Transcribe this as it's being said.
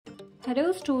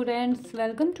Hello students,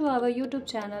 welcome to our YouTube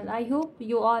channel. I hope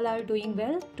you all are doing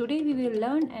well. Today we will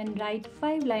learn and write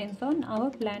 5 lines on our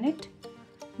planet.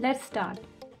 Let's start.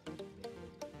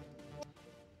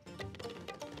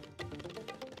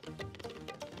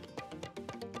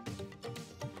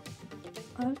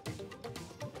 Earth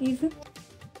is the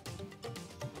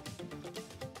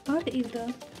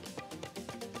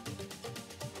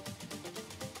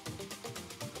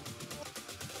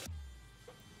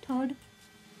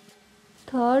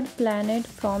third planet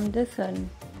from the sun.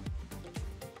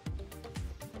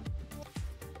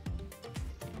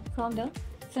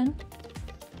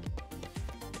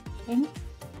 In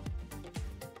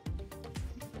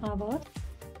our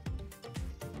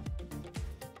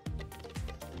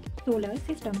solar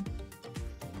system.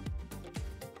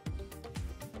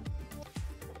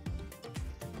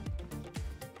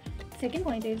 Second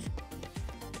point is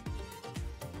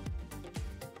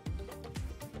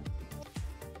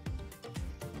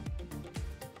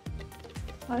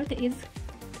Earth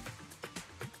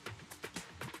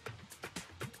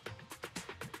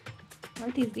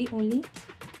is the only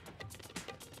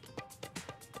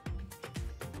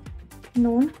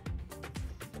known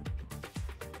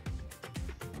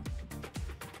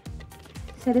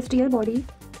celestial body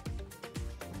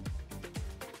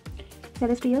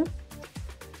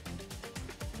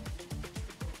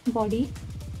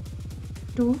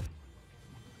to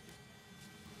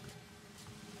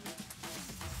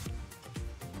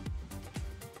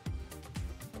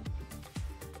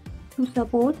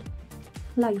support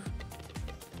life.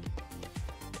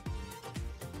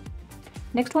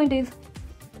 Next point is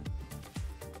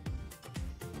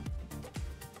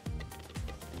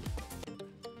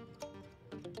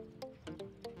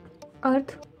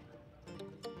Earth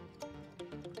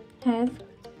has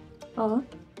a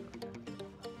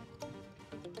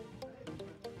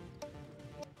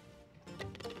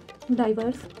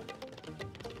diverse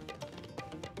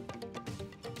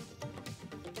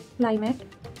climate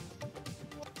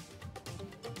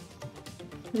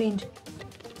range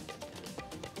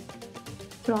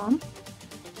from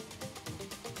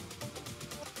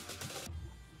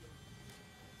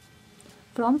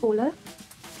polar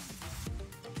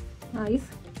ice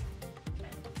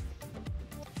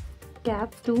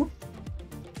caps to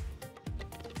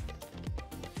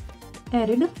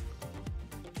arid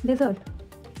deserts.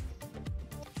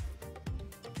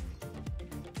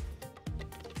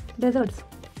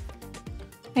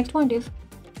 Next point is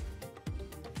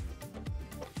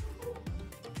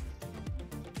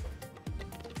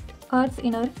Earth's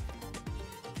inner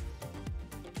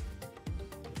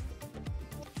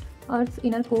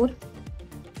core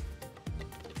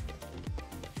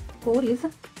is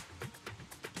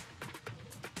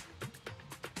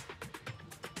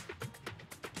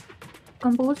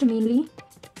composed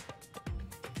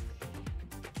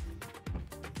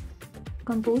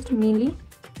mainly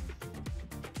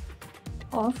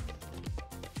of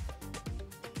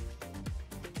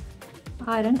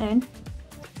iron and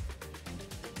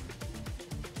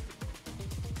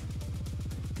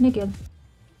nickel.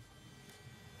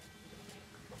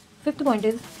 Fifth point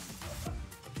is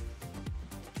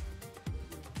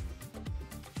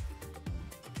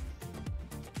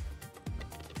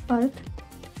Earth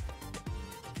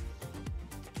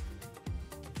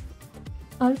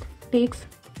takes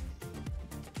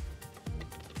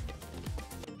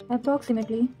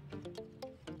approximately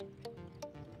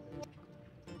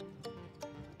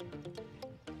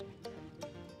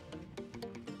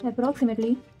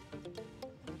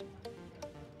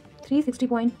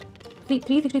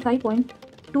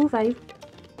 365.25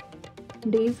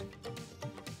 days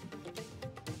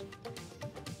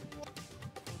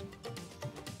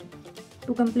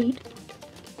to complete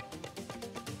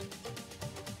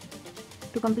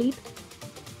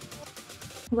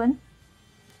one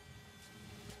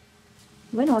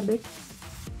orbit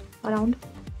around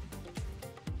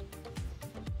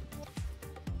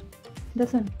the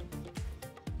sun.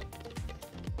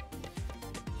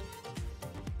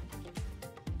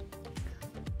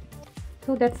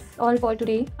 So that's all for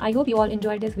today. I hope you all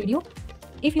enjoyed this video.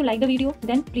 If you like the video,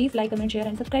 then please like, comment, share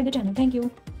and subscribe the channel. Thank you.